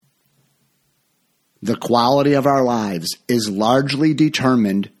The quality of our lives is largely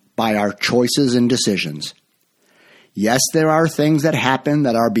determined by our choices and decisions. Yes, there are things that happen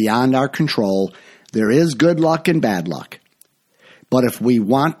that are beyond our control. There is good luck and bad luck. But if we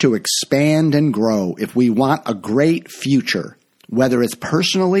want to expand and grow, if we want a great future, whether it's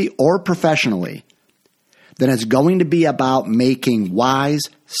personally or professionally, then it's going to be about making wise,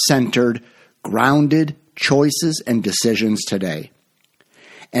 centered, grounded choices and decisions today.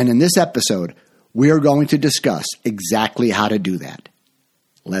 And in this episode, we are going to discuss exactly how to do that.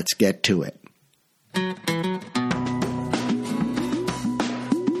 Let's get to it.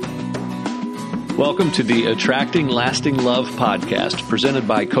 Welcome to the Attracting Lasting Love podcast, presented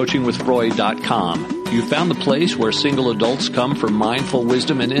by coachingwithroy.com. You found the place where single adults come for mindful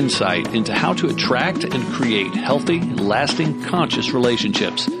wisdom and insight into how to attract and create healthy, lasting, conscious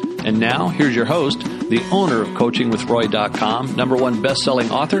relationships. And now, here's your host, the owner of coachingwithroy.com, #1 best-selling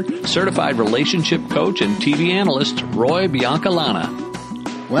author, certified relationship coach, and TV analyst, Roy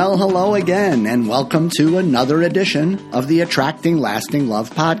Biancalana. Well, hello again, and welcome to another edition of the Attracting Lasting Love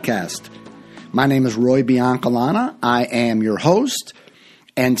podcast. My name is Roy Biancalana. I am your host,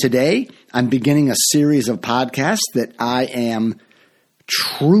 and today I'm beginning a series of podcasts that I am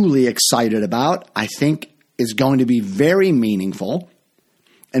truly excited about. I think is going to be very meaningful.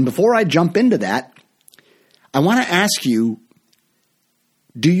 And before I jump into that, I want to ask you,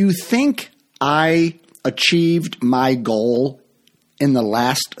 do you think I achieved my goal in the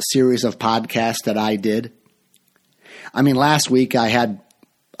last series of podcasts that I did? I mean, last week I had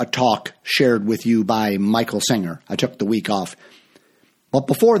a talk shared with you by Michael Singer. I took the week off. But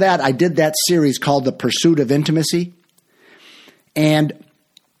before that, I did that series called The Pursuit of Intimacy. And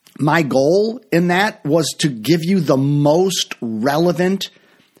my goal in that was to give you the most relevant,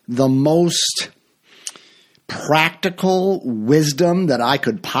 the most practical wisdom that I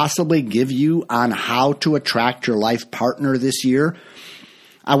could possibly give you on how to attract your life partner this year.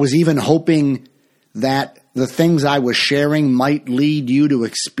 I was even hoping that the things I was sharing might lead you to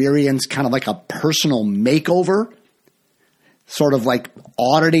experience kind of like a personal makeover, sort of like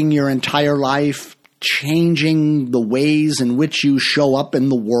auditing your entire life, changing the ways in which you show up in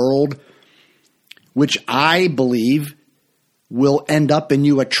the world, which I believe will end up in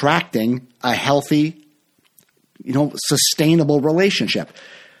you attracting a healthy, sustainable relationship.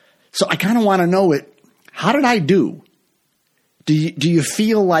 So I kind of want to know how did I do? Do you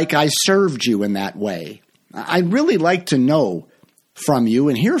feel like I served you in that way? I'd really like to know from you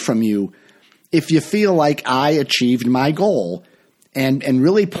and hear from you if you feel like I achieved my goal and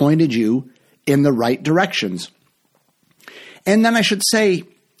really pointed you in the right directions. And then I should say,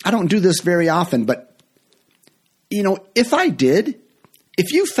 I don't do this very often, but if I did,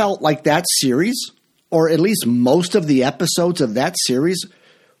 if you felt like that series, or at least most of the episodes of that series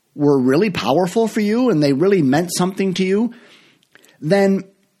were really powerful for you and they really meant something to you, then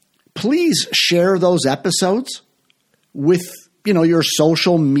please share those episodes with, your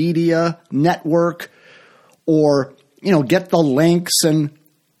social media network, or, get the links and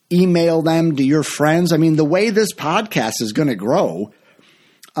email them to your friends. I mean, the way this podcast is going to grow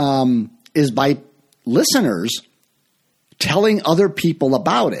is by listeners telling other people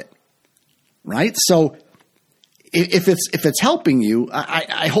about it, right? So if it's helping you,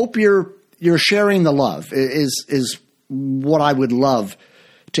 I hope you're sharing the love is what I would love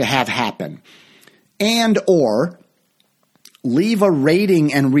to have happen. And or leave a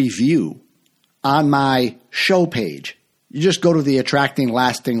rating and review on my show page. You just go to the Attracting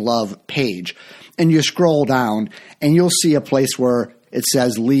Lasting Love page and you scroll down and you'll see a place where it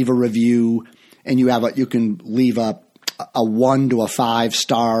says leave a review, and you can leave a 1 to a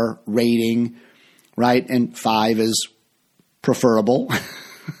 5-star rating, right? And 5 is preferable.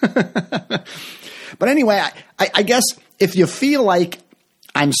 But anyway, I guess if you feel like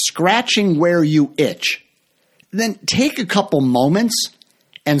I'm scratching where you itch, then take a couple moments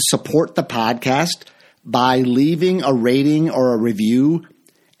and support the podcast by leaving a rating or a review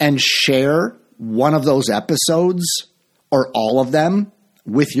and share one of those episodes or all of them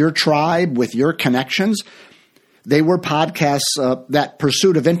with your tribe, with your connections. They were podcasts, that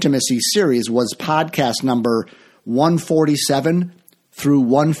Pursuit of Intimacy series was podcast number 147 through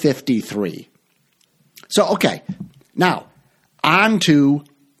 153. So, okay, now on to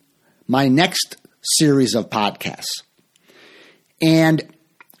my next series of podcasts. And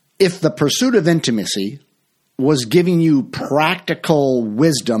if the Pursuit of Intimacy was giving you practical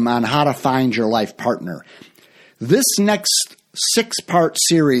wisdom on how to find your life partner, this next 6-part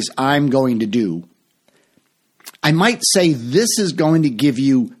series I'm going to do, I might say this is going to give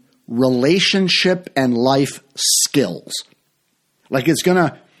you relationship and life skills. Like it's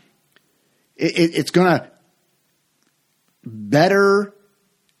going It's going to better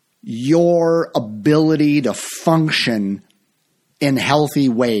your ability to function in healthy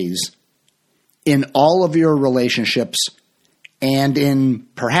ways in all of your relationships and in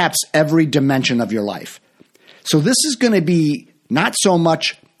perhaps every dimension of your life. So this is going to be not so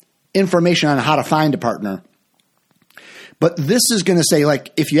much information on how to find a partner, but this is going to say,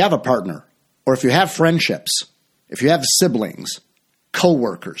 like, if you have a partner or if you have friendships, if you have siblings,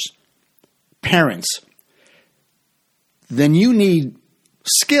 coworkers, parents, then you need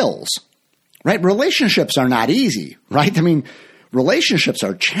skills, right? Relationships are not easy, right? I mean, relationships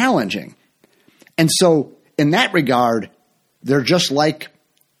are challenging. And so in that regard, they're just like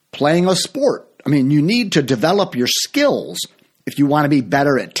playing a sport. I mean, you need to develop your skills if you want to be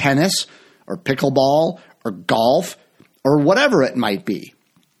better at tennis or pickleball or golf or whatever it might be.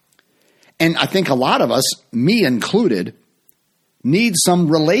 And I think a lot of us, me included, need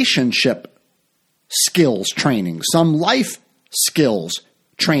some relationship skills training, some life skills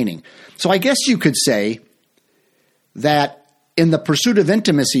training. So I guess you could say that in the Pursuit of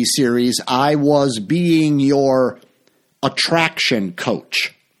Intimacy series, I was being your attraction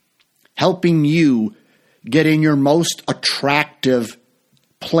coach, helping you get in your most attractive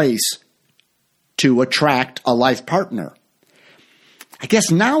place to attract a life partner. I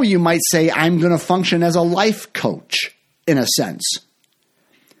guess now you might say I'm going to function as a life coach in a sense.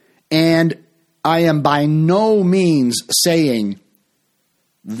 And I am by no means saying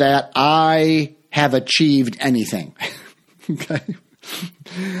that I have achieved anything. Okay?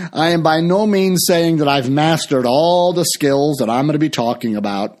 I am by no means saying that I've mastered all the skills that I'm going to be talking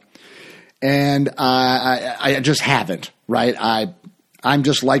about. And I just haven't, right? I'm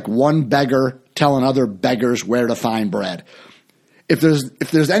just like one beggar telling other beggars where to find bread. If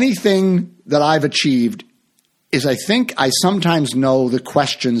there's anything that I've achieved, is I think I sometimes know the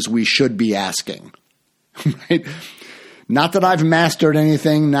questions we should be asking. Right? Not that I've mastered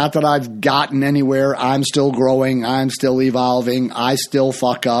anything, not that I've gotten anywhere. I'm still growing. I'm still evolving. I still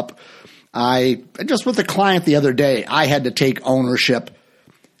fuck up. Just with a client the other day, I had to take ownership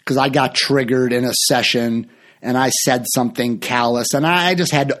because I got triggered in a session and I said something callous, and I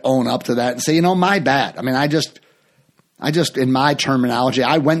just had to own up to that and say, my bad. I mean, I just, in my terminology,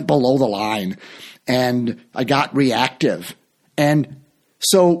 I went below the line and I got reactive. And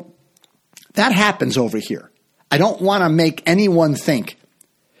so that happens over here. I don't want to make anyone think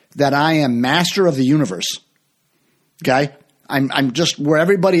that I am master of the universe. Okay? I'm just where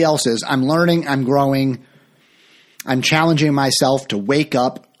everybody else is. I'm learning, I'm growing, I'm challenging myself to wake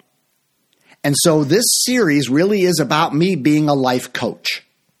up. And so this series really is about me being a life coach.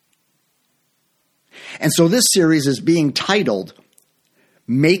 And so this series is being titled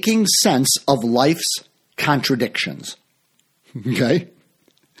Making Sense of Life's Contradictions. Okay?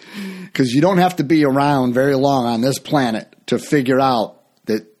 Because you don't have to be around very long on this planet to figure out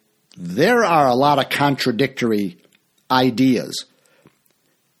that there are a lot of contradictory ideas.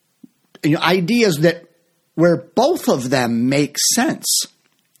 Ideas that where both of them make sense,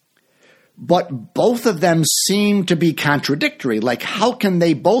 but both of them seem to be contradictory. Like, how can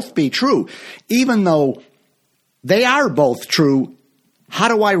they both be true? Even though they are both true, how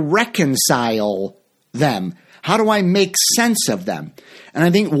do I reconcile them? How do I make sense of them? And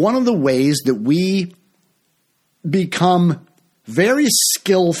I think one of the ways that we become very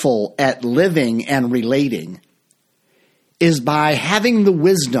skillful at living and relating is by having the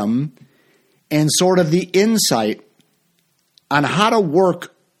wisdom and sort of the insight on how to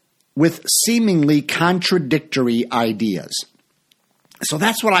work with seemingly contradictory ideas. So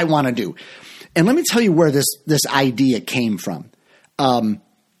that's what I want to do. And let me tell you where this idea came from.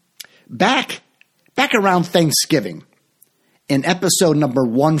 Back around Thanksgiving, in episode number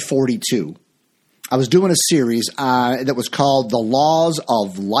 142, I was doing a series that was called The Laws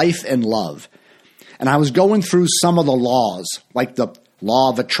of Life and Love. And I was going through some of the laws, like the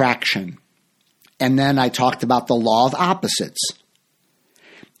law of attraction. And then I talked about the law of opposites.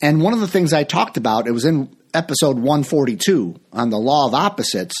 And one of the things I talked about, it was in episode 142 on the law of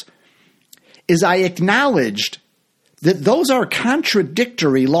opposites, is I acknowledged that those are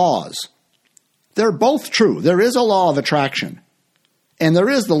contradictory laws. They're both true. There is a law of attraction, and there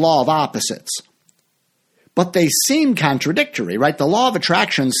is the law of opposites. But they seem contradictory, right? The law of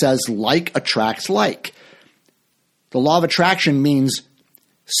attraction says like attracts like. The law of attraction means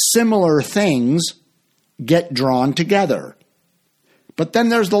similar things get drawn together. But then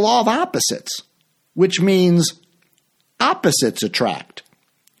there's the law of opposites, which means opposites attract.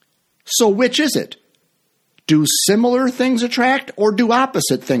 So which is it? Do similar things attract or do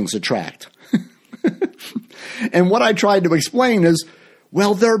opposite things attract? And what I tried to explain is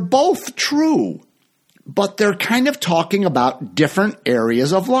Well, they're both true, but they're kind of talking about different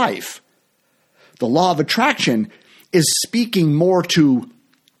areas of life. The law of attraction is speaking more to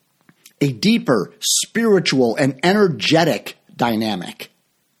a deeper spiritual and energetic dynamic.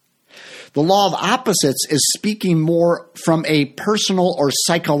 The law of opposites is speaking more from a personal or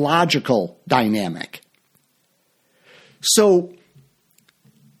psychological dynamic. So,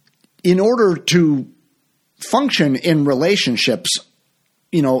 in order to function in relationships,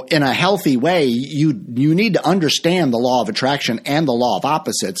 in a healthy way, you need to understand the law of attraction and the law of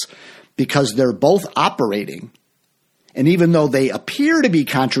opposites because they're both operating. And even though they appear to be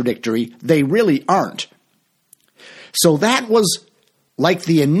contradictory, they really aren't. So that was like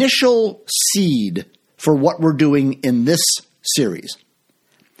the initial seed for what we're doing in this series.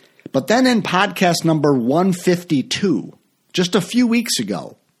 But then in podcast number 152, just a few weeks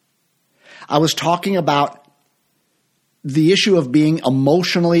ago, I was talking about the issue of being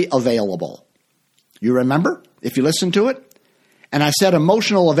emotionally available. You remember, if you listened to it? And I said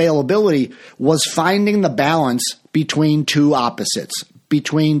emotional availability was finding the balance between two opposites,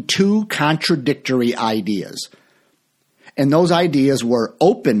 between two contradictory ideas. And those ideas were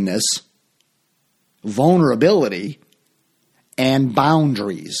openness, vulnerability, and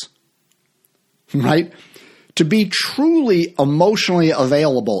boundaries. Right? To be truly emotionally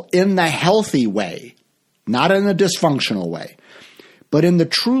available in the healthy way, not in a dysfunctional way, but in the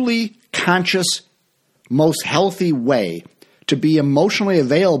truly conscious, most healthy way, to be emotionally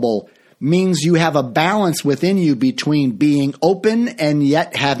available means you have a balance within you between being open and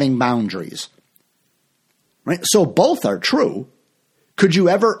yet having boundaries. Right? So both are true. Could you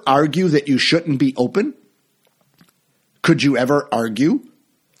ever argue that you shouldn't be open? Could you ever argue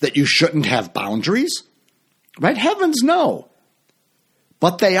that you shouldn't have boundaries? Right? Heavens no.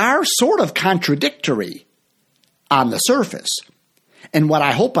 But they are sort of contradictory on the surface. And what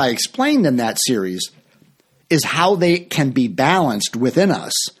I hope I explained in that series is how they can be balanced within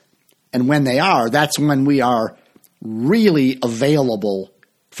us. And when they are, that's when we are really available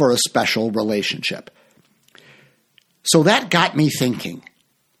for a special relationship. So that got me thinking.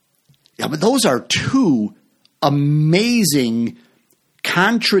 Yeah, but those are two amazing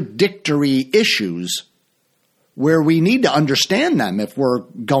contradictory issues where we need to understand them if we're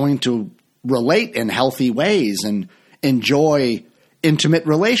going to relate in healthy ways and enjoy intimate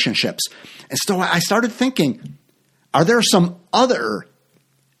relationships. And so I started thinking, are there some other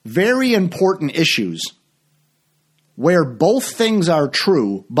very important issues where both things are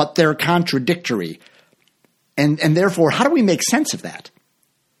true, but they're contradictory? And therefore, how do we make sense of that?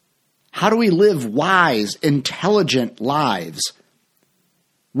 How do we live wise, intelligent lives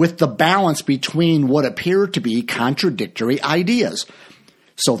with the balance between what appear to be contradictory ideas?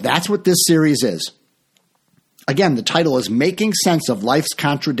 So that's what this series is. Again, the title is Making Sense of Life's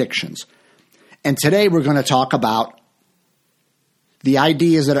Contradictions. And today we're going to talk about the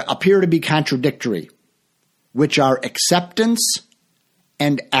ideas that appear to be contradictory, which are acceptance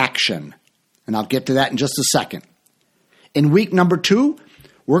and action. And I'll get to that in just a second. In week number 2,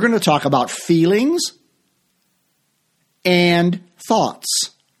 we're going to talk about feelings and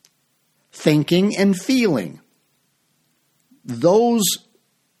thoughts, thinking and feeling. Those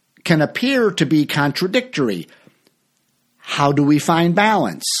can appear to be contradictory. How do we find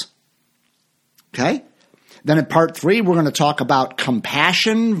balance? Okay? Then in part 3, we're going to talk about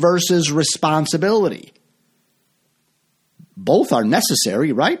compassion versus responsibility. Both are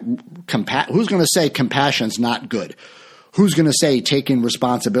necessary, right? Who's going to say compassion's not good? Who's going to say taking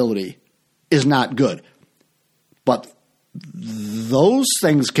responsibility is not good? But those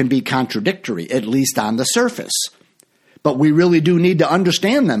things can be contradictory, at least on the surface. But we really do need to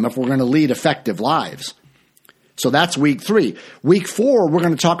understand them if we're going to lead effective lives. So that's week 3. Week 4, we're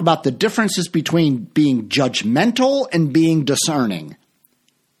going to talk about the differences between being judgmental and being discerning.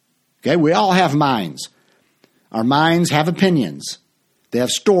 Okay, we all have minds. Our minds have opinions. They have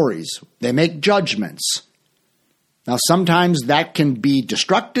stories. They make judgments. Now, sometimes that can be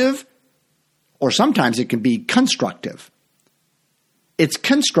destructive, or sometimes it can be constructive. It's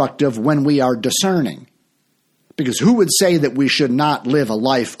constructive when we are discerning. Because who would say that we should not live a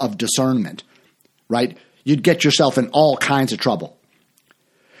life of discernment, right? You'd get yourself in all kinds of trouble.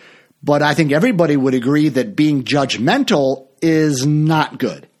 But I think everybody would agree that being judgmental is not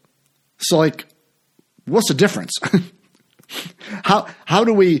good. So, what's the difference? How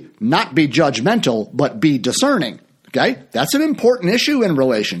do we not be judgmental but be discerning? Okay, that's an important issue in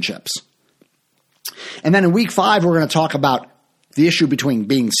relationships. And then in week 5, we're going to talk about the issue between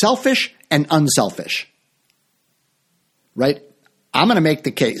being selfish and unselfish. Right? I'm going to make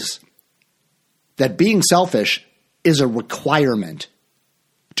the case that being selfish is a requirement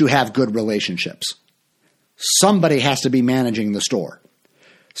to have good relationships. Somebody has to be managing the store.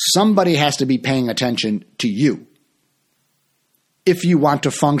 Somebody has to be paying attention to you if you want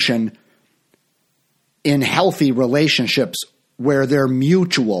to function in healthy relationships where they're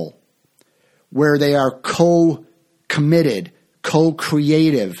mutual, where they are co-committed,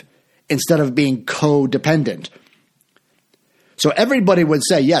 co-creative, instead of being codependent. So everybody would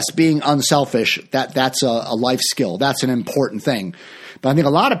say, yes, being unselfish, that's a life skill. That's an important thing. But I think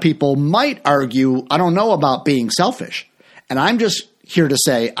a lot of people might argue, I don't know about being selfish. And I'm just here to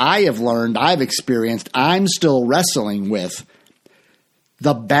say, I have learned, I've experienced, I'm still wrestling with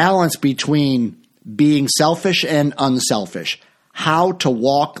the balance between being selfish and unselfish. How to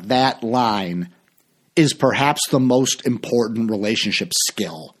walk that line is perhaps the most important relationship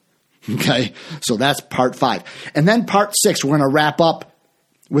skill. Okay, so that's part 5. And then part 6, we're going to wrap up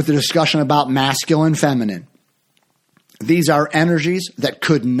with a discussion about masculine and feminine. These are energies that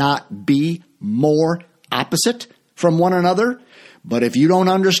could not be more opposite from one another, but if you don't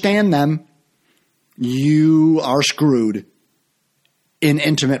understand them, you are screwed in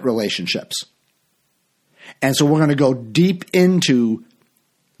intimate relationships. And so we're going to go deep into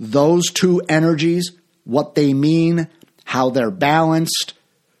those two energies, what they mean, how they're balanced.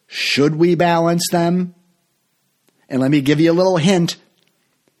 Should we balance them? And let me give you a little hint.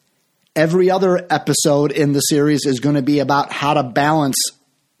 Every other episode in the series is going to be about how to balance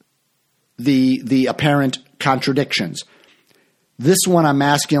the apparent contradictions. This one on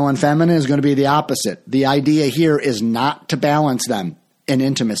masculine and feminine is going to be the opposite. The idea here is not to balance them in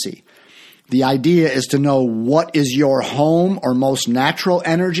intimacy. The idea is to know what is your home or most natural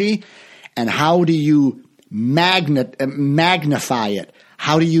energy and how do you magnify it.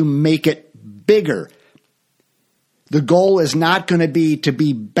 How do you make it bigger? The goal is not going to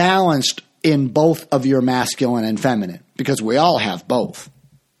be balanced in both of your masculine and feminine, because we all have both.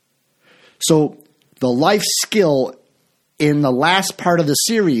 So the life skill in the last part of the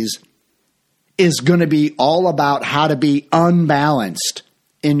series is going to be all about how to be unbalanced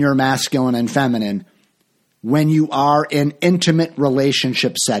in your masculine and feminine when you are in intimate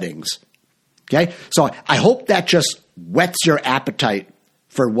relationship settings. Okay? So I hope that just whets your appetite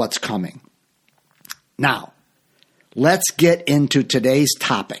for what's coming. Now, let's get into today's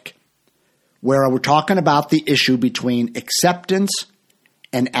topic, where we're talking about the issue between acceptance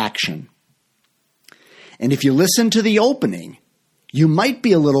and action. And if you listen to the opening, you might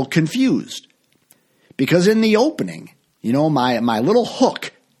be a little confused. Because in the opening, you know, my little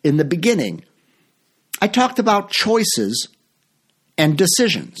hook in the beginning, I talked about choices and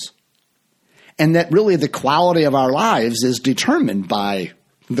decisions. And that really the quality of our lives is determined by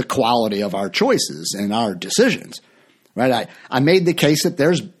the quality of our choices and our decisions, right? I made the case that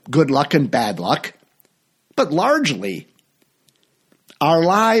there's good luck and bad luck, but largely our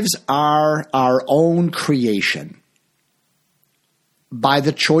lives are our own creation by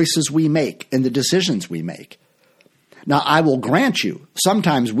the choices we make and the decisions we make. Now, I will grant you,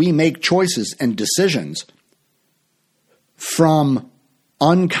 sometimes we make choices and decisions from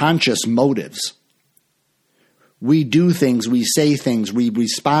unconscious motives. We do things, we say things, we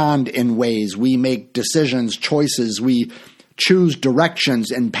respond in ways, we make decisions, choices, we choose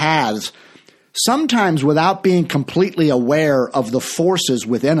directions and paths, sometimes without being completely aware of the forces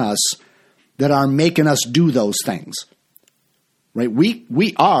within us that are making us do those things. Right?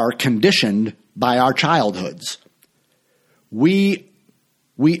 We are conditioned by our childhoods. We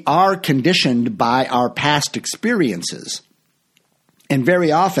are conditioned by our past experiences. And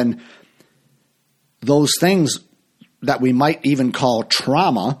very often, those things that we might even call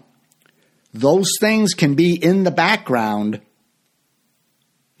trauma, those things can be in the background,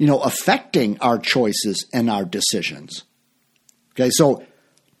 you know, affecting our choices and our decisions. Okay, so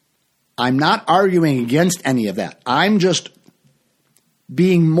I'm not arguing against any of that. I'm just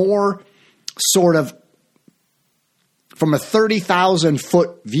being more sort of from a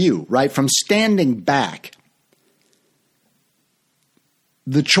 30,000-foot view, right? From standing back.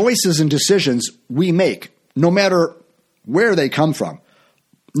 The choices and decisions we make, no matter where they come from,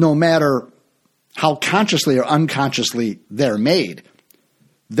 no matter how consciously or unconsciously they're made,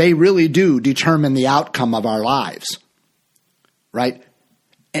 they really do determine the outcome of our lives, right?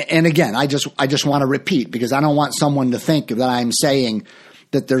 And again, I just want to repeat, because I don't want someone to think that I'm saying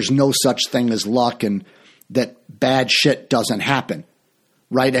that there's no such thing as luck and that bad shit doesn't happen,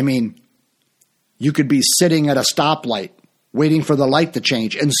 right? I mean, you could be sitting at a stoplight waiting for the light to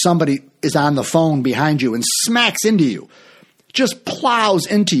change, and somebody is on the phone behind you and smacks into you, just plows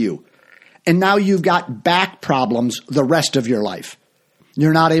into you. And now you've got back problems the rest of your life.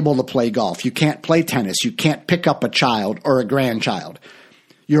 You're not able to play golf. You can't play tennis. You can't pick up a child or a grandchild.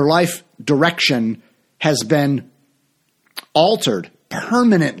 your life direction has been altered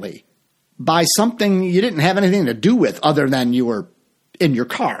permanently by something you didn't have anything to do with other than you were in your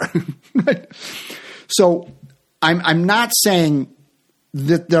car. Right? So I'm not saying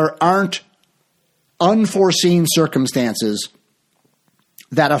that there aren't unforeseen circumstances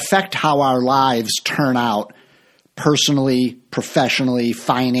that affect how our lives turn out personally, professionally,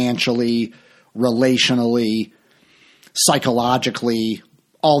 financially, relationally, psychologically,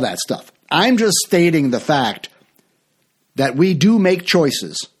 all that stuff. I'm just stating the fact that we do make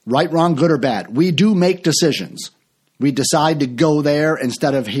choices, right, wrong, good, or bad. We do make decisions. We decide to go there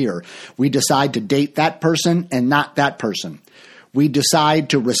instead of here. We decide to date that person and not that person. We decide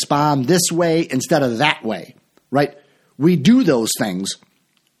to respond this way instead of that way, right? We do those things,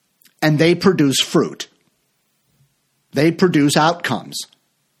 and they produce fruit. They produce outcomes.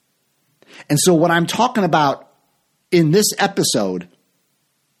 And so what I'm talking about in this episode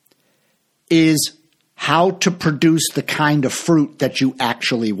is how to produce the kind of fruit that you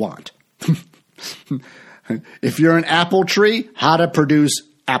actually want. If you're an apple tree, how to produce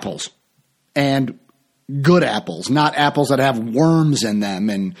apples. And good apples, not apples that have worms in them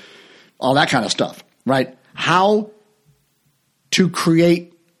and all that kind of stuff, right? How to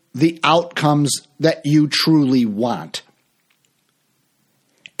create the outcomes that you truly want.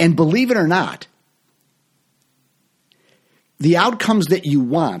 And believe it or not, the outcomes that you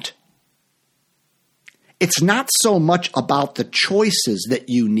want, it's not so much about the choices that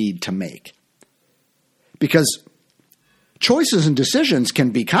you need to make. Because choices and decisions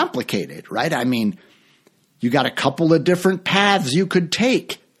can be complicated, right? I mean, you got a couple of different paths you could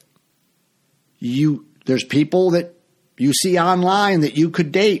take. There's people that you see online that you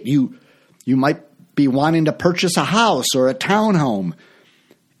could date. You might be wanting to purchase a house or a townhome,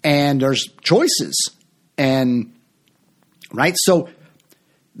 and there's choices, and right. So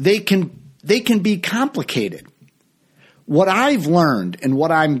they can be complicated. What I've learned and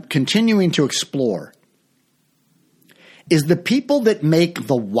what I'm continuing to explore is the people that make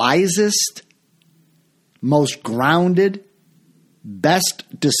the wisest, most grounded, best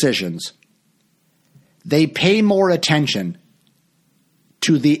decisions, they pay more attention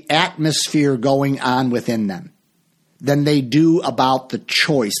to the atmosphere going on within them than they do about the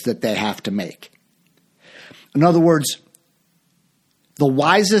choice that they have to make. In other words, the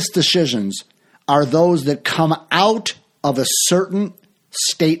wisest decisions are those that come out of a certain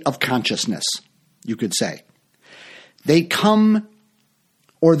state of consciousness, you could say. They come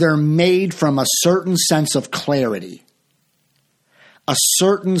or they're made from a certain sense of clarity, a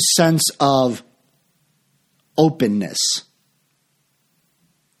certain sense of openness.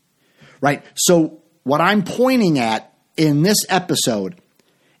 Right? So what I'm pointing at in this episode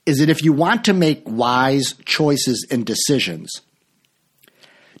is that if you want to make wise choices and decisions,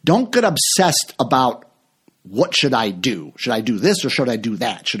 don't get obsessed about what should I do? Should I do this or should I do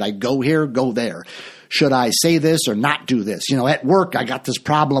that? Should I go here, go there? Should I say this or not do this? You know, at work, I got this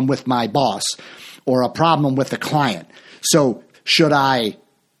problem with my boss or a problem with a client. So should I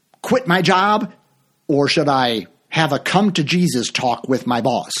quit my job or should I have a come to Jesus talk with my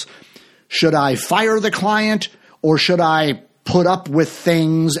boss? Should I fire the client or should I put up with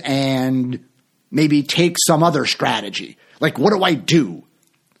things and maybe take some other strategy? Like, what do I do?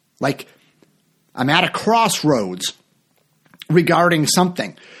 Like, I'm at a crossroads regarding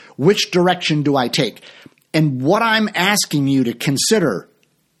something. Which direction do I take? And what I'm asking you to consider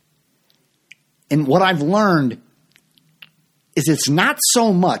and what I've learned is it's not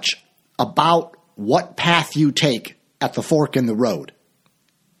so much about what path you take at the fork in the road.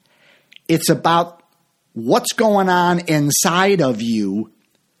 It's about what's going on inside of you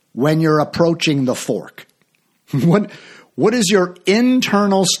when you're approaching the fork. What is your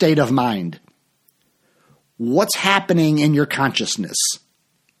internal state of mind? What's happening in your consciousness?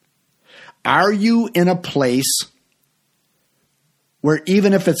 Are you in a place where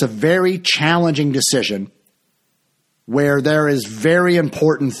even if it's a very challenging decision, where there is very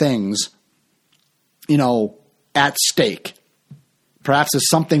important things, at stake, perhaps it's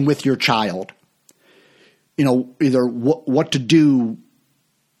something with your child, either what to do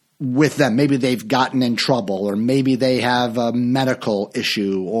with them. Maybe they've gotten in trouble, or maybe they have a medical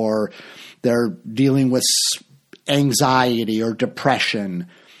issue, or they're dealing with anxiety or depression,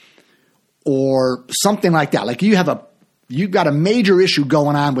 or something like that. Like you've got a major issue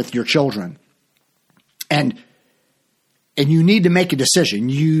going on with your children, and you need to make a decision.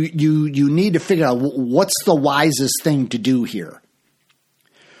 You need to figure out what's the wisest thing to do here.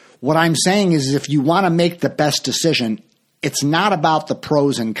 What I'm saying is, if you want to make the best decision, it's not about the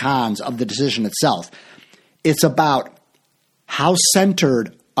pros and cons of the decision itself. It's about how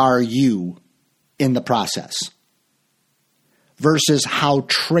centered are you in the process versus how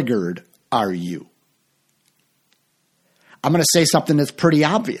triggered are you? I'm going to say something that's pretty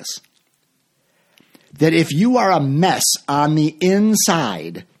obvious. That if you are a mess on the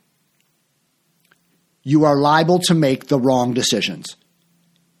inside, you are liable to make the wrong decisions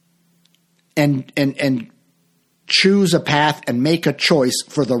and choose a path and make a choice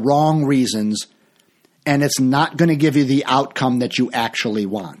for the wrong reasons, and it's not going to give you the outcome that you actually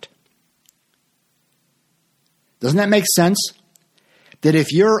want. Doesn't that make sense? That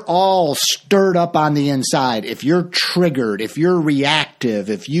if you're all stirred up on the inside, if you're triggered, if you're reactive,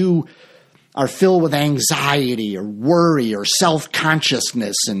 if you are filled with anxiety or worry or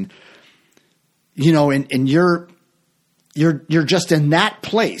self-consciousness and you're just in that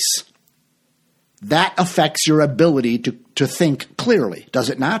place, that affects your ability to think clearly, does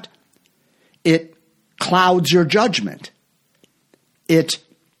it not? It clouds your judgment. It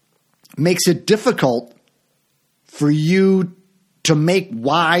makes it difficult for you to make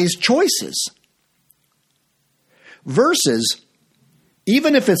wise choices. Versus,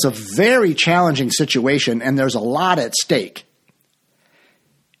 even if it's a very challenging situation and there's a lot at stake,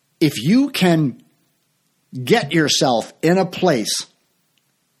 if you can get yourself in a place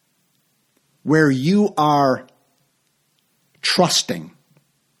where you are trusting,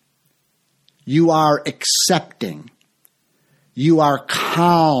 you are accepting, you are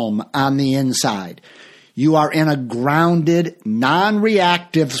calm on the inside, you are in a grounded,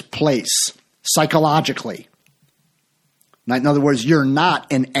 non-reactive place psychologically. In other words, you're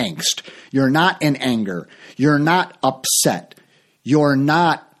not in angst, you're not in anger, you're not upset, you're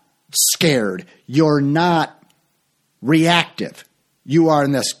not scared, you're not reactive. You are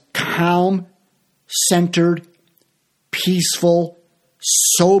in this calm, centered, peaceful,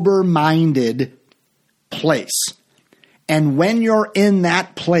 sober-minded place. And when you're in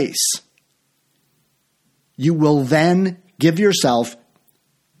that place, you will then give yourself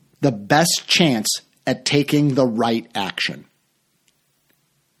the best chance at taking the right action,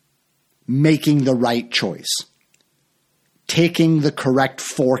 making the right choice, taking the correct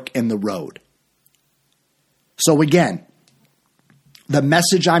fork in the road. So again, the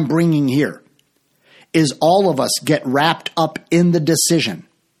message I'm bringing here is all of us get wrapped up in the decision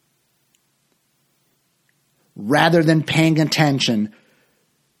rather than paying attention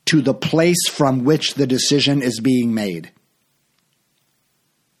to the place from which the decision is being made.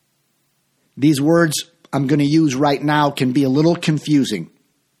 These words I'm going to use right now can be a little confusing,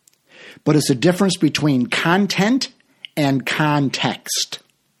 but it's a difference between content and context.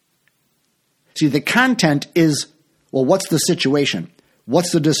 See, the content is, well, what's the situation?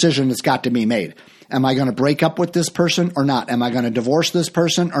 What's the decision that's got to be made? Am I going to break up with this person or not? Am I going to divorce this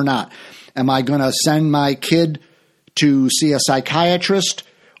person or not? Am I going to send my kid to see a psychiatrist,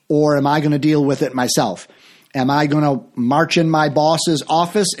 or am I going to deal with it myself? Am I going to march in my boss's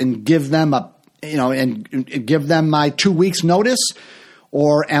office and give them give them my 2 weeks notice?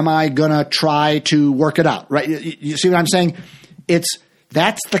 Or am I going to try to work it out, right? You see what I'm saying?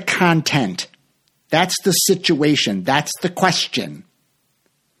 That's the content. That's the situation. That's the question.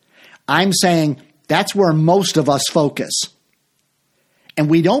 I'm saying that's where most of us focus. And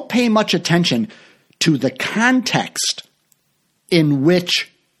we don't pay much attention to the context in which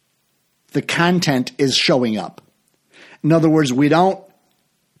the content is showing up. In other words, we don't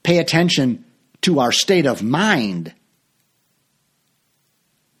pay attention to our state of mind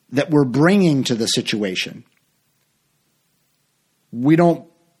that we're bringing to the situation. We don't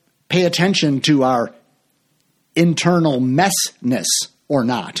pay attention to our internal messness or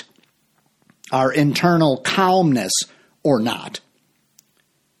not, our internal calmness or not.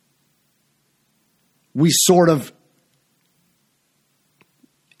 We sort of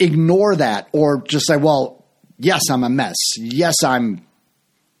ignore that or just say, well, yes, I'm a mess. Yes, I'm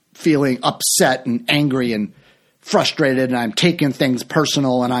feeling upset and angry and frustrated, and I'm taking things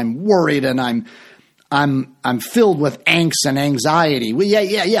personal, and I'm worried, and I'm filled with angst and anxiety. Well,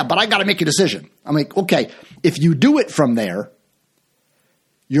 yeah, but I got to make a decision. I'm like, okay, if you do it from there,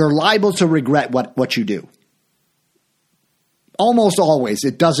 you're liable to regret what you do. Almost always,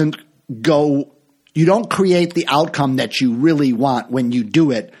 it doesn't go. You don't create the outcome that you really want when you do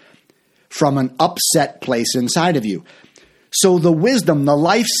it from an upset place inside of you. So the wisdom, the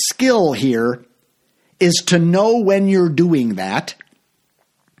life skill here is to know when you're doing that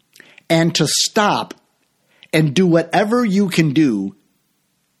and to stop and do whatever you can do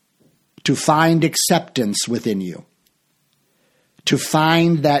to find acceptance within you, to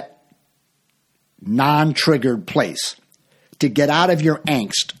find that non-triggered place, to get out of your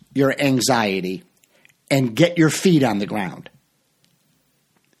angst, your anxiety, and get your feet on the ground.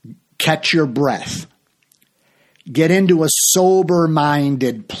 catch your breath. Get into a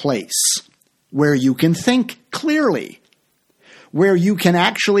sober-minded place where you can think clearly, where you can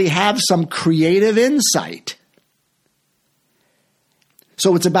actually have some creative insight.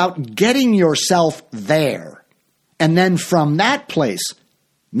 So it's about getting yourself there. And then from that place,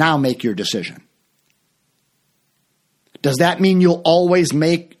 now make your decision. Does that mean you'll always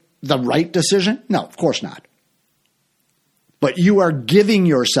make the right decision? No, of course not. But you are giving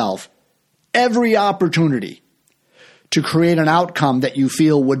yourself every opportunity to create an outcome that you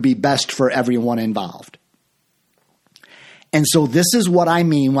feel would be best for everyone involved. And so this is what I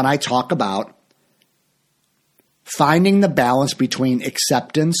mean when I talk about finding the balance between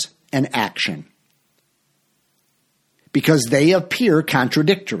acceptance and action, because they appear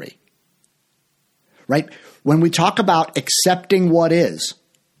contradictory, right? When we talk about accepting what is,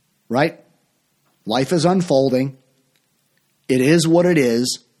 right? Life is unfolding. It is what it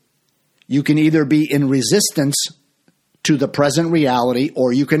is. You can either be in resistance to the present reality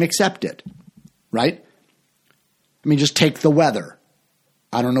or you can accept it, right? I mean, just take the weather.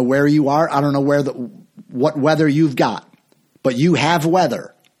 I don't know where you are. I don't know what weather you've got, but you have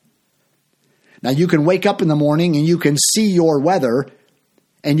weather. Now, you can wake up in the morning and you can see your weather,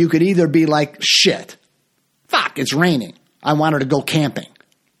 and you could either be like, shit, fuck, it's raining. I wanted to go camping.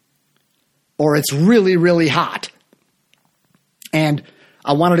 Or it's really, really hot. And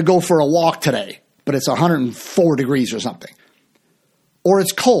I wanted to go for a walk today, but it's 104 degrees or something. Or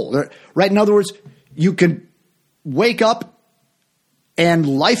it's cold, right? In other words, you can wake up and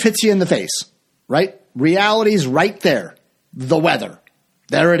life hits you in the face, right? Reality's right there. The weather.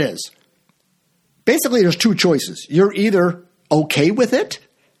 There it is. Basically, there's two choices. You're either okay with it.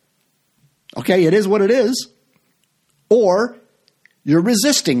 Okay, it is what it is. Or you're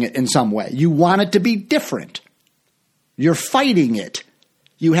resisting it in some way. You want it to be different. You're fighting it.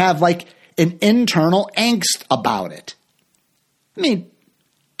 You have like an internal angst about it. I mean,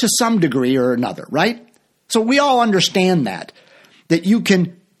 to some degree or another, right? So we all understand that you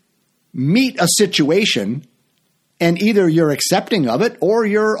can meet a situation and either you're accepting of it or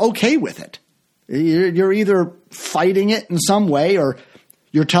you're okay with it. You're either fighting it in some way or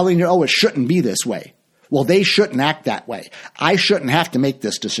you're telling you, oh, it shouldn't be this way. Well, they shouldn't act that way. I shouldn't have to make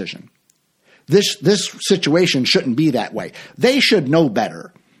this decision. This situation shouldn't be that way. They should know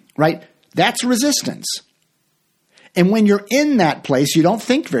better, right? That's resistance. And when you're in that place, you don't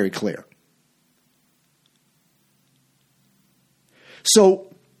think very clear.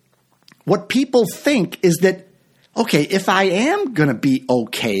 So what people think is that, okay, if I am going to be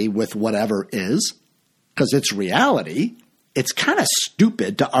okay with whatever is, because it's reality, it's kind of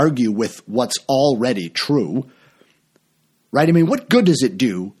stupid to argue with what's already true, right? I mean, what good does it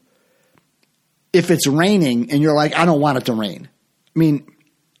do if it's raining and you're like, I don't want it to rain? I mean,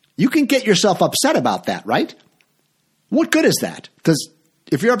 you can get yourself upset about that, right? What good is that? Because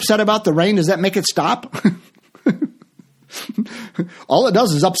if you're upset about the rain, does that make it stop? All it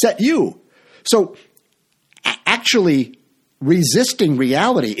does is upset you. So actually resisting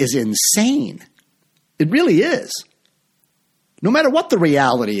reality is insane. It really is. No matter what the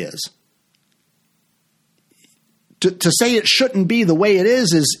reality is. To say it shouldn't be the way it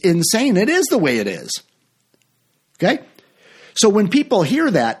is insane. It is the way it is. Okay? So when people hear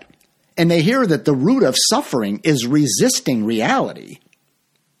that, and they hear that the root of suffering is resisting reality,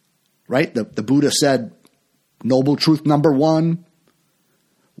 right? The Buddha said, noble truth number 1,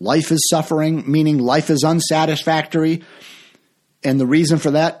 life is suffering, meaning life is unsatisfactory. And the reason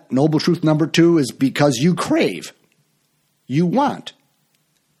for that, noble truth number 2, is because you crave. You want.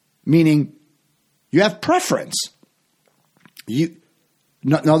 Meaning you have preference. In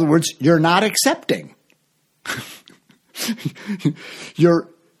other words, you're not accepting.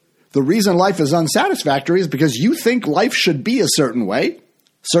 The reason life is unsatisfactory is because you think life should be a certain way.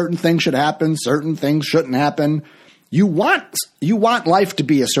 Certain things should happen. Certain things shouldn't happen. You want life to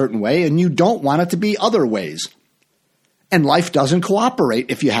be a certain way, and you don't want it to be other ways. And life doesn't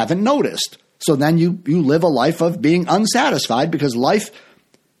cooperate if you haven't noticed. So then you live a life of being unsatisfied because life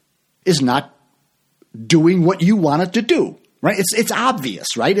is not doing what you want it to do. Right? It's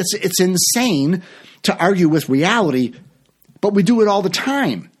obvious, right? It's insane to argue with reality, but we do it all the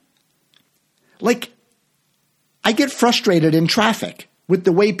time. Like, I get frustrated in traffic with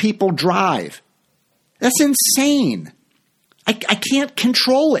the way people drive. That's insane. I can't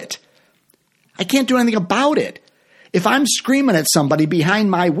control it. I can't do anything about it. If I'm screaming at somebody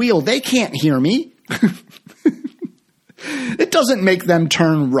behind my wheel, they can't hear me. It doesn't make them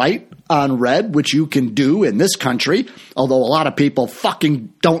turn right on red, which you can do in this country, although a lot of people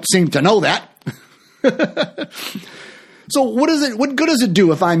fucking don't seem to know that. So what good does it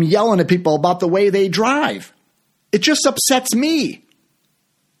do if I'm yelling at people about the way they drive? It just upsets me.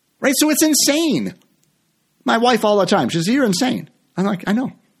 Right? So it's insane. My wife all the time, she says, you're insane. I'm like, I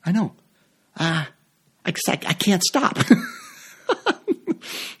know. I can't stop.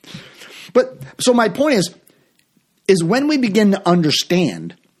 But so my point is when we begin to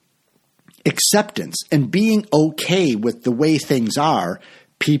understand acceptance and being okay with the way things are,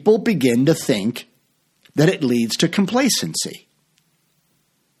 people begin to think that it leads to complacency.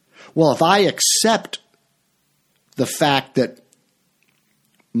 Well, if I accept the fact that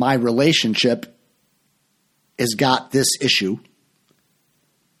my relationship has got this issue,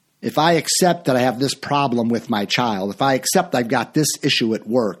 if I accept that I have this problem with my child, if I accept I've got this issue at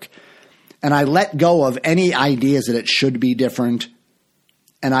work, and I let go of any ideas that it should be different,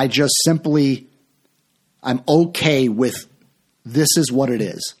 and I just simply, I'm okay with this is what it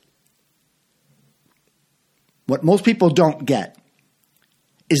is. What most people don't get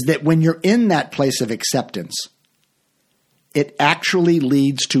is that when you're in that place of acceptance, it actually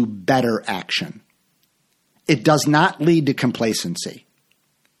leads to better action. It does not lead to complacency.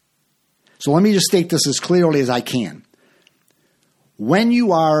 So let me just state this as clearly as I can. When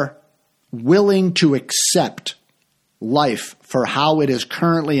you are willing to accept life for how it is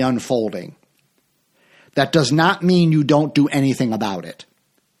currently unfolding, that does not mean you don't do anything about it.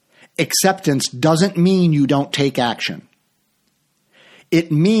 Acceptance doesn't mean you don't take action.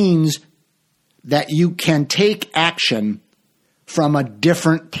 It means that you can take action from a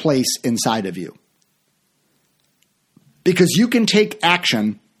different place inside of you. Because you can take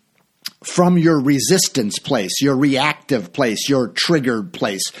action from your resistance place, your reactive place, your triggered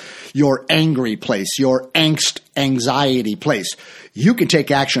place, your angry place, your anxiety place. You can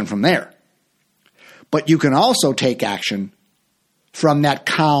take action from there. But you can also take action from that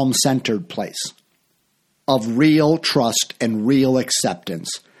calm, centered place of real trust and real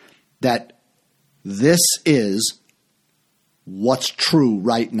acceptance that this is what's true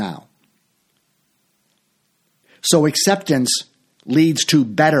right now. So acceptance leads to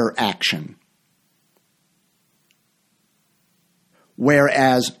better action.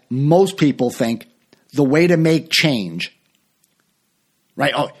 Whereas most people think the way to make change,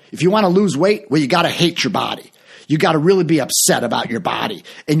 right? Oh, if you want to lose weight, well, you got to hate your body. You got to really be upset about your body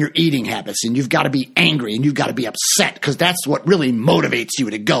and your eating habits, and you've got to be angry and you've got to be upset because that's what really motivates you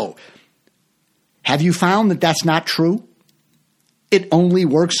to go. Have you found that that's not true? It only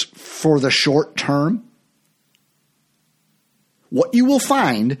works for the short term. What you will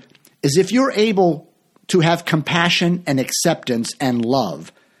find is if you're able to have compassion and acceptance and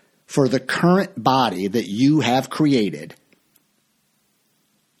love for the current body that you have created,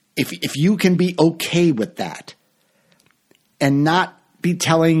 if you can be okay with that and not be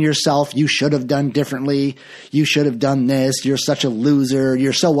telling yourself you should have done differently, you should have done this, you're such a loser,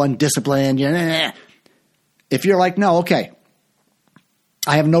 you're so undisciplined, if you're like, no, okay,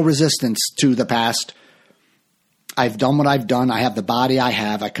 I have no resistance to the past, I've done what I've done, I have the body I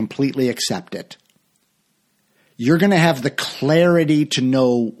have, I completely accept it. You're going to have the clarity to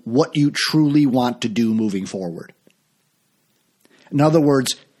know what you truly want to do moving forward. In other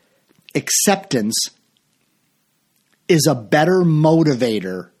words, acceptance is a better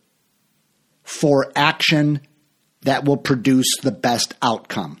motivator for action that will produce the best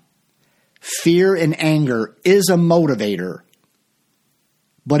outcome. Fear and anger is a motivator,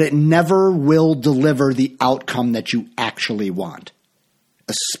 but it never will deliver the outcome that you actually want,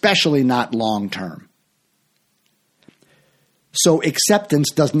 especially not long term. So acceptance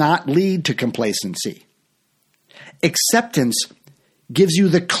does not lead to complacency. Acceptance gives you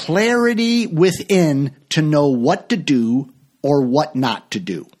the clarity within to know what to do or what not to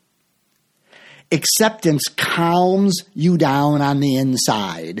do. Acceptance calms you down on the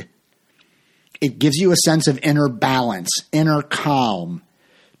inside. It gives you a sense of inner balance, inner calm,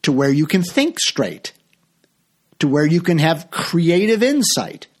 to where you can think straight, to where you can have creative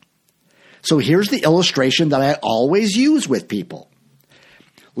insight. So here's the illustration that I always use with people.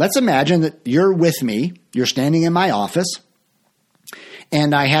 Let's imagine that you're with me, you're standing in my office,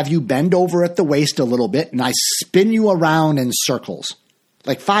 and I have you bend over at the waist a little bit, and I spin you around in circles,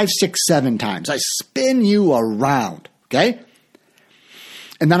 like 5, 6, 7 times. I spin you around, okay?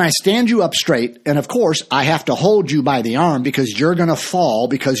 And then I stand you up straight, and of course, I have to hold you by the arm because you're going to fall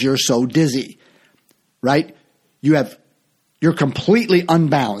because you're so dizzy, right? You're completely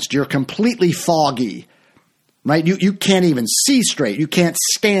unbalanced. You're completely foggy, right? You can't even see straight. You can't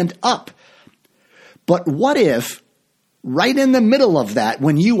stand up. But what if right in the middle of that,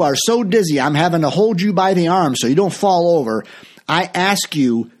 when you are so dizzy, I'm having to hold you by the arm so you don't fall over, I ask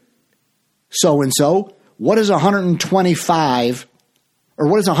you, so-and-so, what is 125 or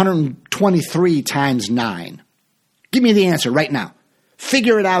what is 123 times 9? Give me the answer right now.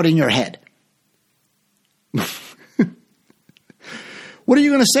 Figure it out in your head. What are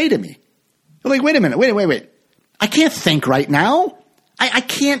you going to say to me? You're like, wait a minute, wait. I can't think right now. I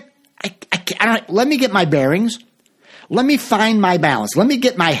can't, let me get my bearings. Let me find my balance. Let me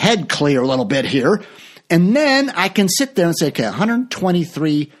get my head clear a little bit here. And then I can sit there and say, okay,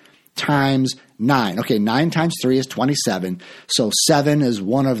 123 times 9. Okay, 9 times 3 is 27. So 7 is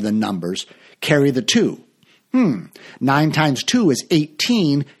one of the numbers. Carry the 2. 9 times 2 is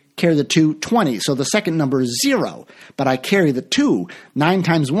 18. Carry the 2, 20. So the second number is 0. But I carry the 2. 9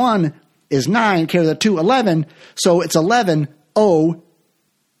 times 1 is 9. Carry the 2, 11. So it's 11. Oh,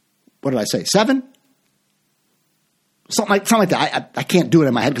 what did I say? 7? Something like that. I can't do it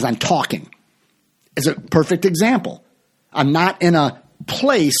in my head because I'm talking. It's a perfect example. I'm not in a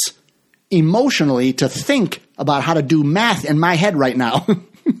place emotionally to think about how to do math in my head right now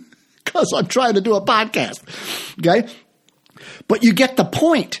because I'm trying to do a podcast. Okay? But you get the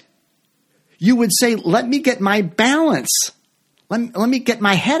point. You would say, let me get my balance. Let me get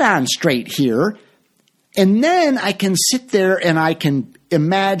my head on straight here. And then I can sit there and I can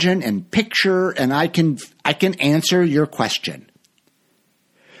imagine and picture and I can answer your question.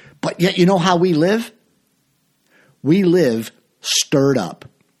 But yet, you know how we live? We live stirred up.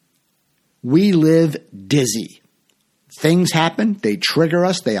 We live dizzy. Things happen, they trigger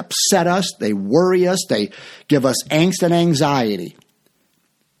us, they upset us, they worry us, they give us angst and anxiety.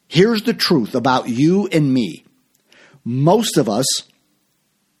 Here's the truth about you and me. Most of us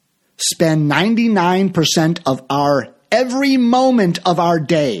spend 99% of our every moment of our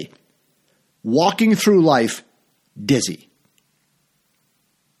day walking through life dizzy.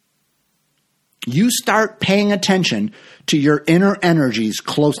 You start paying attention to your inner energies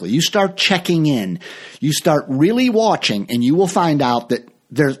closely. You start checking in. You start really watching, and you will find out that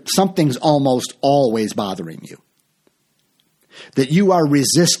something's almost always bothering you. That you are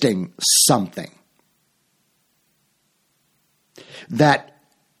resisting something. That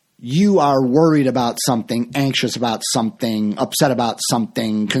you are worried about something, anxious about something, upset about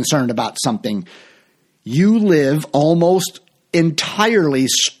something, concerned about something. You live almost entirely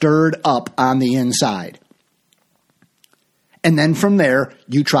stirred up on the inside. And then from there,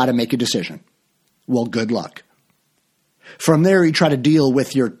 you try to make a decision. Well, good luck. From there, you try to deal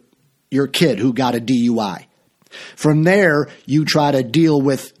with your kid who got a DUI. From there, you try to deal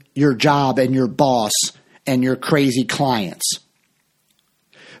with your job and your boss and your crazy clients.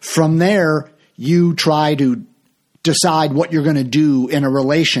 From there, you try to decide what you're going to do in a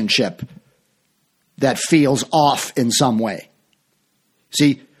relationship that feels off in some way.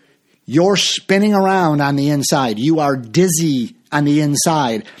 See, you're spinning around on the inside. You are dizzy on the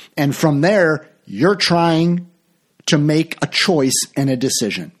inside. And from there, you're trying to make a choice and a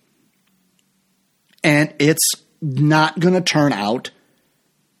decision. And it's not going to turn out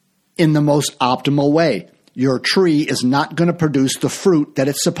in the most optimal way. Your tree is not going to produce the fruit that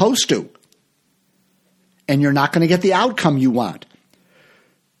it's supposed to. And you're not going to get the outcome you want.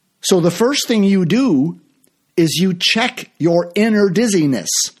 So the first thing you do is you check your inner dizziness.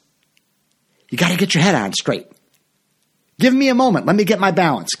 You got to get your head on straight. Give me a moment. Let me get my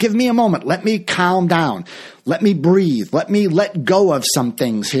balance. Give me a moment. Let me calm down. Let me breathe. Let me let go of some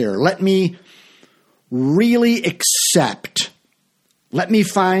things here. Let me really accept. Let me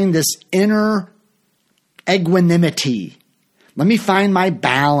find this inner equanimity. Let me find my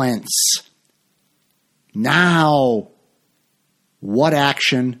balance. Now, what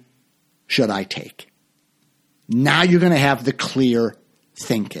action should I take? Now you're going to have the clear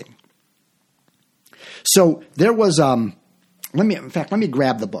thinking. So there was, let me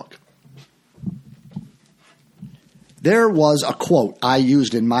grab the book. There was a quote I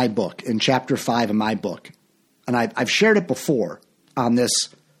used in my book, in chapter 5 of my book. And I've shared it before on this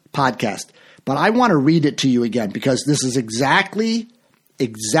podcast. But I want to read it to you again because this is exactly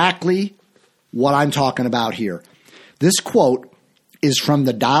what I'm talking about here. This quote is from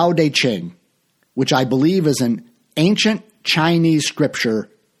the Tao Te Ching, which I believe is an ancient Chinese scripture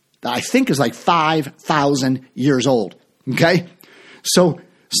that I think is like 5,000 years old. Okay? So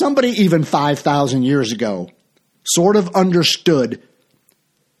somebody even 5,000 years ago sort of understood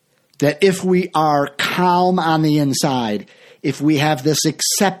that if we are calm on the inside, if we have this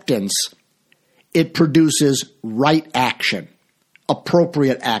acceptance, it produces right action,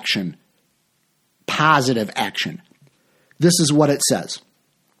 appropriate action, positive action. This is what it says.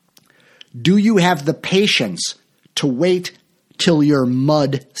 Do you have the patience to wait till your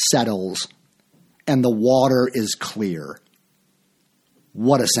mud settles and the water is clear?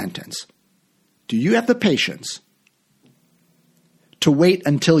 What a sentence. Do you have the patience to wait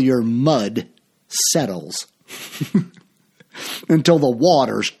until your mud settles? Until the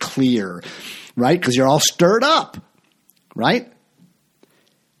water's clear, right? Because you're all stirred up, right?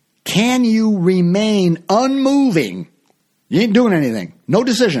 Can you remain unmoving? You ain't doing anything. No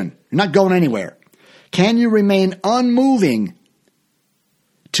decision. You're not going anywhere. Can you remain unmoving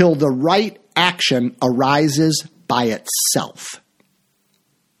till the right action arises by itself?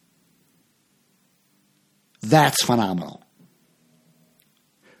 That's phenomenal.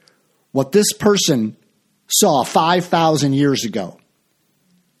 What this person saw 5,000 years ago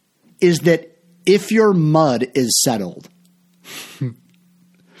is that if your mud is settled,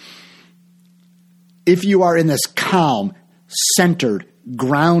 if you are in this calm, centered,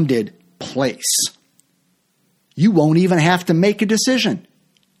 grounded place, you won't even have to make a decision.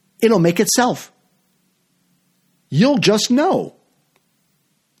 It'll make itself. You'll just know.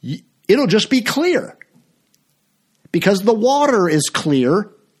 It'll just be clear. Because the water is clear,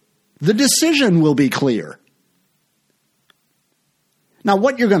 the decision will be clear. Now,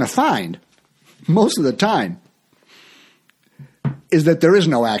 what you're going to find most of the time is that there is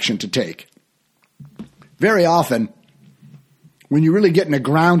no action to take. Very often, when you really get in a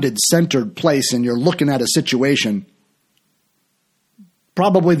grounded, centered place and you're looking at a situation,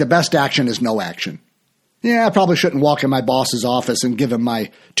 probably the best action is no action. Yeah, I probably shouldn't walk in my boss's office and give him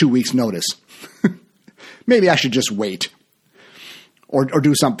my 2 weeks' notice. Maybe I should just wait or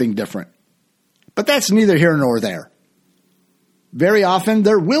do something different. But that's neither here nor there. Very often,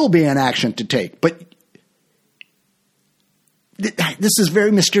 there will be an action to take, but this is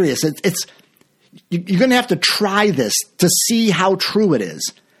very mysterious. You're going to have to try this to see how true it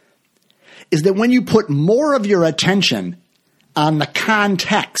is that when you put more of your attention on the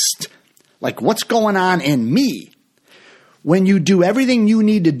context, like what's going on in me, when you do everything you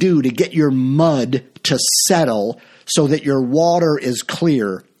need to do to get your mud to settle so that your water is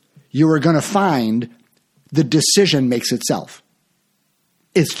clear, you are going to find the decision makes itself.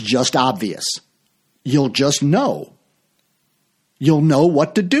 It's just obvious. You'll just know. You'll know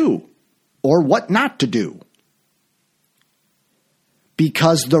what to do or what not to do.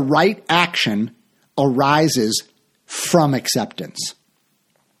 Because the right action arises from acceptance.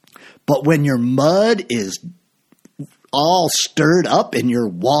 But when your mud is all stirred up and your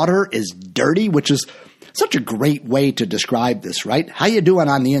water is dirty, which is such a great way to describe this, right? How you doing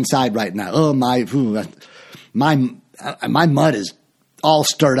on the inside right now? Oh, my mud is all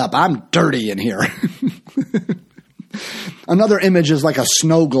stirred up. I'm dirty in here. Another image is like a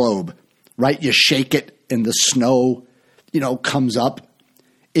snow globe, right? You shake it and the snow, comes up.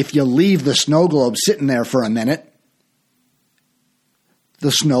 If you leave the snow globe sitting there for a minute,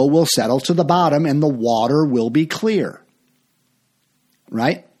 the snow will settle to the bottom and the water will be clear,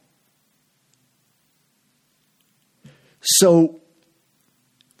 right? So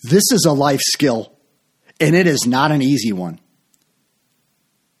this is a life skill, and it is not an easy one.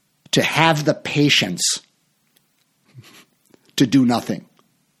 To have the patience to do nothing.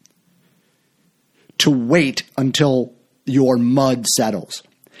 To wait until your mud settles.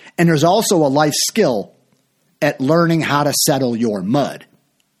 And there's also a life skill at learning how to settle your mud.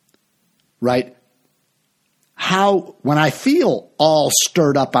 Right? When I feel all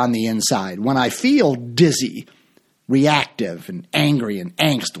stirred up on the inside, when I feel dizzy, reactive and angry and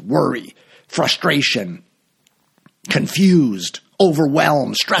angst, worry, frustration, confused,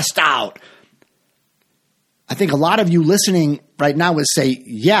 overwhelmed, stressed out. I think a lot of you listening right now would say,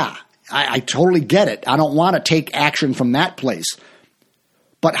 yeah, I totally get it. I don't want to take action from that place.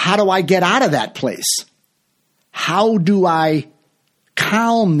 But how do I get out of that place? How do I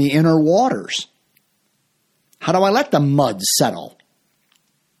calm the inner waters? How do I let the mud settle?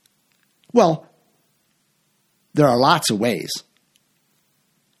 Well, there are lots of ways.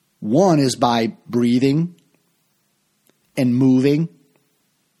 One is by breathing and moving.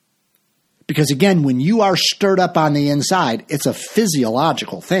 Because again, when you are stirred up on the inside, it's a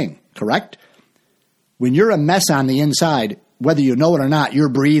physiological thing, correct? When you're a mess on the inside, whether you know it or not, your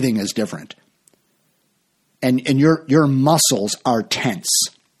breathing is different. And your muscles are tense.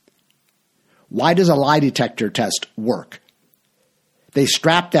 Why does a lie detector test work? They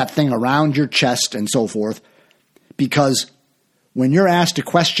strap that thing around your chest and so forth because when you're asked a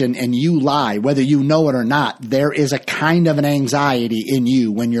question and you lie, whether you know it or not, there is a kind of an anxiety in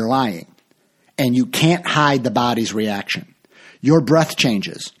you when you're lying. And you can't hide the body's reaction. Your breath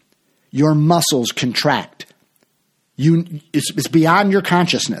changes. Your muscles contract. It's beyond your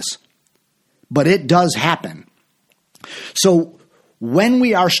consciousness. But it does happen. So when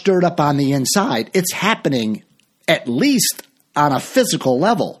we are stirred up on the inside, it's happening at least on a physical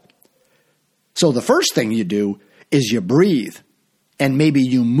level. So the first thing you do is you breathe, and maybe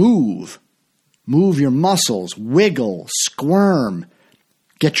you move. Move your muscles, wiggle, squirm,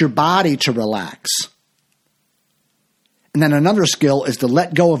 get your body to relax. And then another skill is to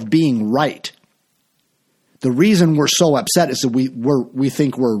let go of being right. The reason we're so upset is that we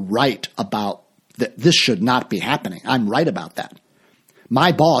think we're right about that this should not be happening. I'm right about that.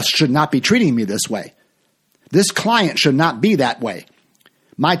 My boss should not be treating me this way. This client should not be that way.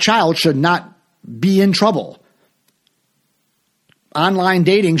 My child should not be in trouble. Online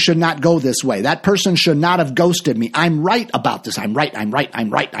dating should not go this way. That person should not have ghosted me. I'm right about this. I'm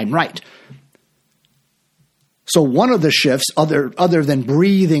right. So one of the shifts, other than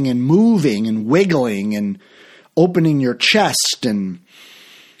breathing and moving and wiggling and opening your chest and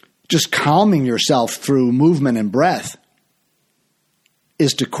just calming yourself through movement and breath,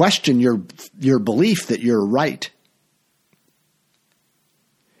 is to question your belief that you're right.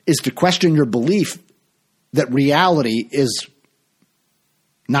 Is to question your belief that reality is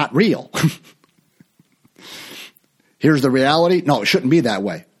not real. Here's the reality. No, it shouldn't be that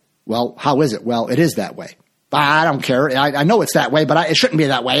way. Well, how is it? Well, it is that way. I don't care. I know it's that way, but it shouldn't be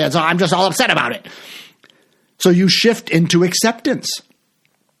that way. So I'm just all upset about it. So you shift into acceptance.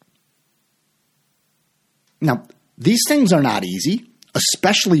 Now, these things are not easy,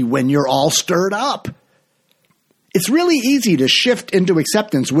 especially when you're all stirred up. It's really easy to shift into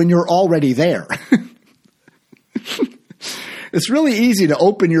acceptance when you're already there. It's really easy to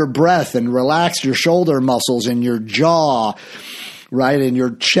open your breath and relax your shoulder muscles and your jaw, right, and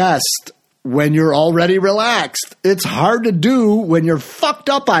your chest when you're already relaxed. It's hard to do when you're fucked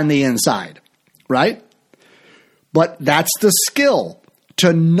up on the inside, right? But that's the skill,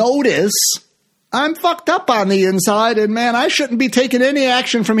 to notice I'm fucked up on the inside and man, I shouldn't be taking any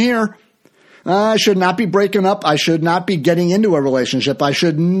action from here. I should not be breaking up. I should not be getting into a relationship. I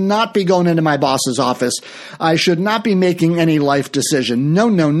should not be going into my boss's office. I should not be making any life decision. No,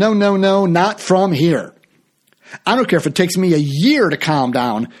 not from here. I don't care if it takes me a year to calm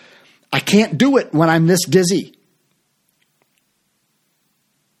down. I can't do it when I'm this dizzy.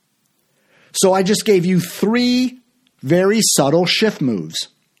 So I just gave you 3 very subtle shift moves.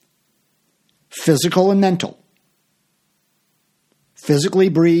 Physical and mental. Physically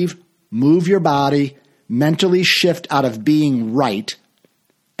breathe. Move your body, mentally shift out of being right,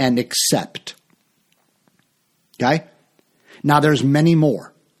 and accept. Okay? Now there's many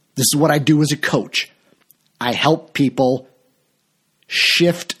more. This is what I do as a coach. I help people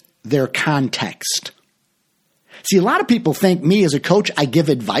shift their context. See, a lot of people think me as a coach, I give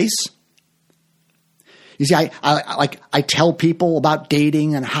advice. You see, I tell people about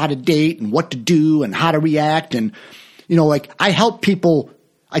dating and how to date and what to do and how to react. And, I help people.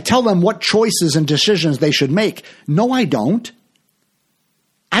 I tell them what choices and decisions they should make. No, I don't.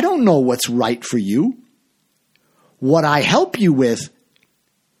 I don't know what's right for you. What I help you with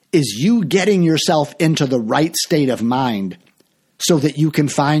is you getting yourself into the right state of mind so that you can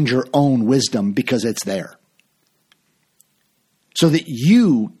find your own wisdom because it's there. So that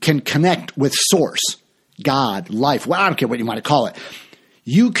you can connect with Source, God, life. Well, I don't care what you want to call it.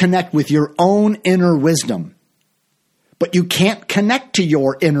 You connect with your own inner wisdom. But you can't connect to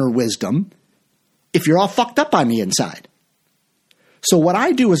your inner wisdom if you're all fucked up on the inside. So what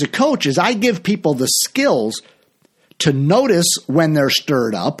I do as a coach is I give people the skills to notice when they're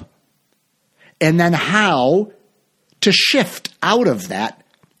stirred up and then how to shift out of that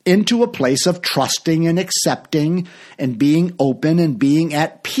into a place of trusting and accepting and being open and being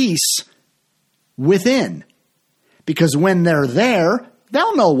at peace within. Because when they're there,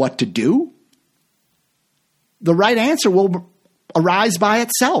 they'll know what to do. The right answer will arise by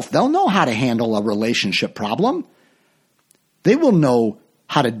itself. They'll know how to handle a relationship problem. They will know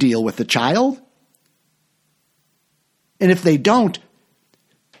how to deal with the child. And if they don't,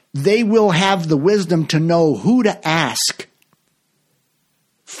 they will have the wisdom to know who to ask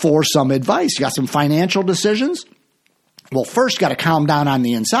for some advice. You got some financial decisions? Well, first you got to calm down on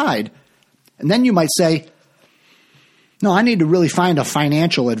the inside. And then you might say, no, I need to really find a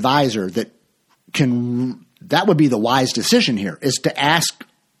financial advisor that would be the wise decision here, is to ask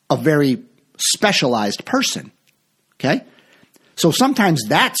a very specialized person. Okay? So sometimes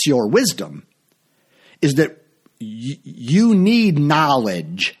that's your wisdom, is that you need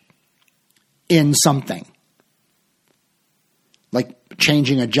knowledge in something. Like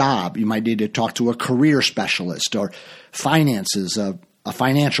changing a job, you might need to talk to a career specialist, or finances, a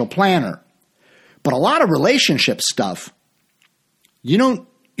financial planner. But a lot of relationship stuff, you don't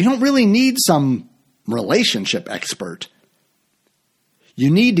really need some relationship expert.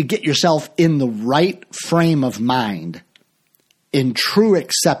 You need to get yourself in the right frame of mind, in true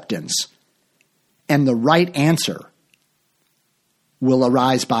acceptance, and the right answer will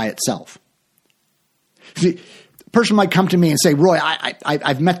arise by itself. See, a person might come to me and say, Roy,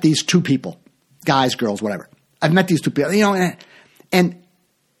 I've met these two people, guys, girls, whatever. I've met these two people, and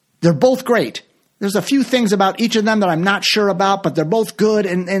they're both great. There's a few things about each of them that I'm not sure about, but they're both good.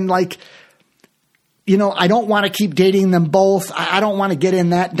 And like, I don't want to keep dating them both. I don't want to get in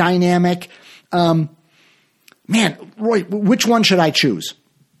that dynamic. Man, Roy, which one should I choose?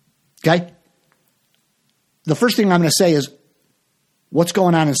 Okay. The first thing I'm going to say is, what's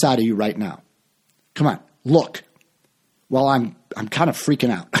going on inside of you right now? Come on, look. Well, I'm kind of freaking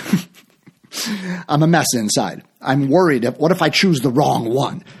out. I'm a mess inside. I'm worried. What if I choose the wrong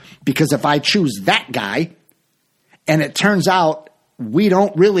one? Because if I choose that guy and it turns out we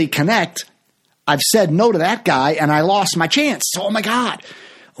don't really connect, I've said no to that guy and I lost my chance. So, oh my God.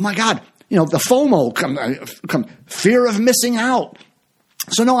 The FOMO, fear of missing out.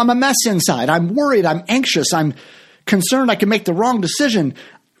 So no, I'm a mess inside. I'm worried. I'm anxious. I'm concerned I can make the wrong decision.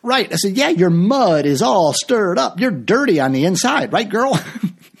 Right. I said, yeah, your mud is all stirred up. You're dirty on the inside, right, girl?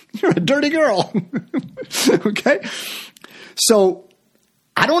 You're a dirty girl. Okay. So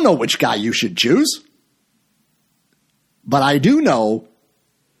I don't know which guy you should choose, but I do know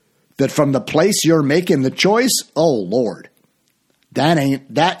that from the place you're making the choice, oh Lord,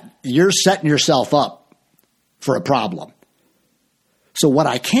 you're setting yourself up for a problem. So what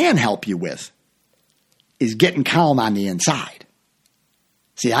I can help you with is getting calm on the inside.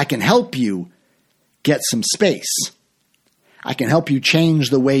 See, I can help you get some space. I can help you change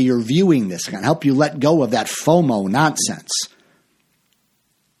the way you're viewing this. I can help you let go of that FOMO nonsense.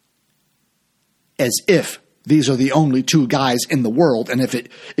 As if these are the only two guys in the world, and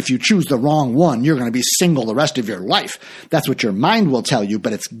if you choose the wrong one, you're going to be single the rest of your life. That's what your mind will tell you,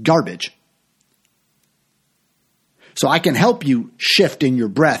 but it's garbage. So I can help you shift in your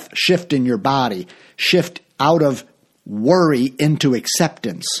breath, shift in your body, shift out of worry into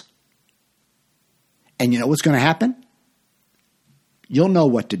acceptance. And you know what's going to happen? You'll know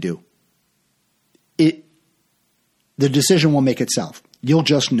what to do. The decision will make itself. You'll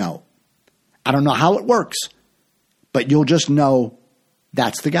just know. I don't know how it works, but you'll just know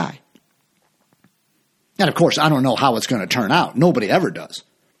that's the guy. And of course, I don't know how it's going to turn out. Nobody ever does.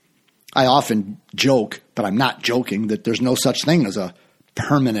 I often joke, but I'm not joking, that there's no such thing as a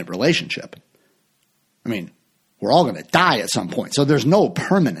permanent relationship. I mean, we're all going to die at some point, so there's no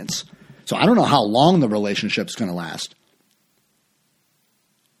permanence. So I don't know how long the relationship's going to last.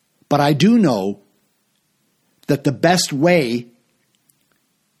 But I do know that the best way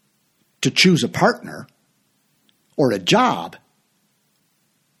to choose a partner or a job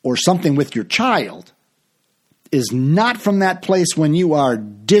or something with your child is not from that place when you are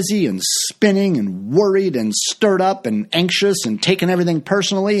dizzy and spinning and worried and stirred up and anxious and taking everything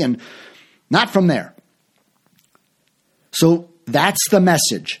personally, and not from there. So that's the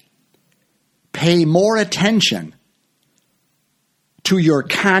message. Pay more attention to your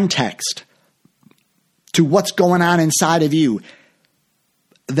context, to what's going on inside of you,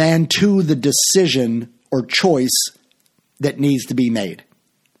 than to the decision or choice that needs to be made.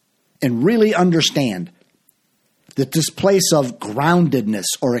 And really understand that this place of groundedness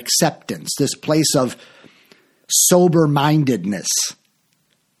or acceptance, this place of sober-mindedness,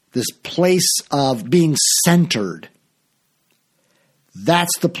 this place of being centered,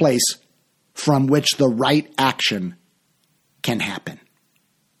 that's the place from which the right action can happen.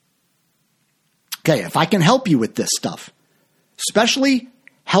 Okay, if I can help you with this stuff, especially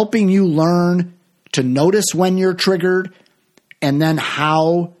helping you learn to notice when you're triggered and then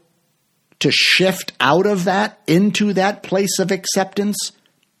how to shift out of that into that place of acceptance,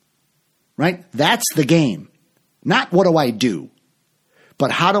 right? That's the game. Not what do I do,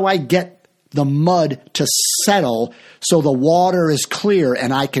 but how do I get the mud to settle so the water is clear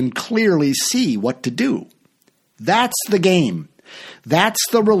and I can clearly see what to do. That's the game. That's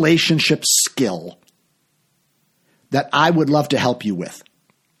the relationship skill that I would love to help you with.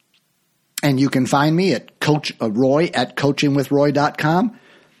 And you can find me at Roy at coachingwithroy.com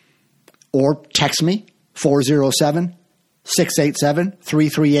or text me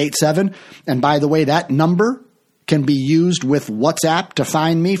 407-687-3387. And by the way, that number can be used with WhatsApp to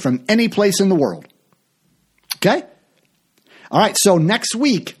find me from any place in the world. Okay? All right, so next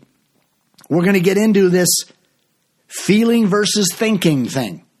week, we're going to get into this feeling versus thinking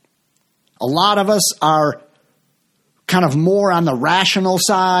thing. A lot of us are kind of more on the rational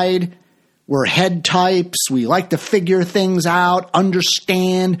side. We're head types. We like to figure things out,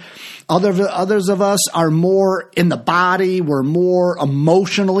 understand. Others of us are more in the body. We're more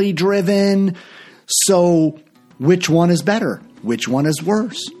emotionally driven. So which one is better? Which one is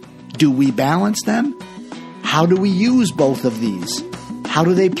worse? Do we balance them? How do we use both of these? How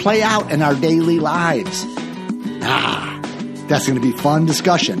do they play out in our daily lives? That's going to be fun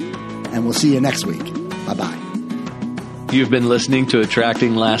discussion. And we'll see you next week. Bye-bye. You've been listening to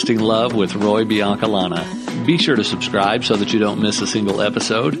Attracting Lasting Love with Roy Biancalana. Be sure to subscribe so that you don't miss a single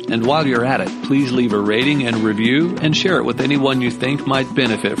episode. And while you're at it, please leave a rating and review and share it with anyone you think might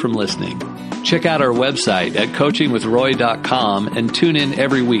benefit from listening. Check out our website at coachingwithroy.com and tune in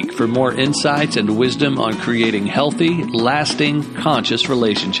every week for more insights and wisdom on creating healthy, lasting, conscious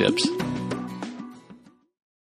relationships.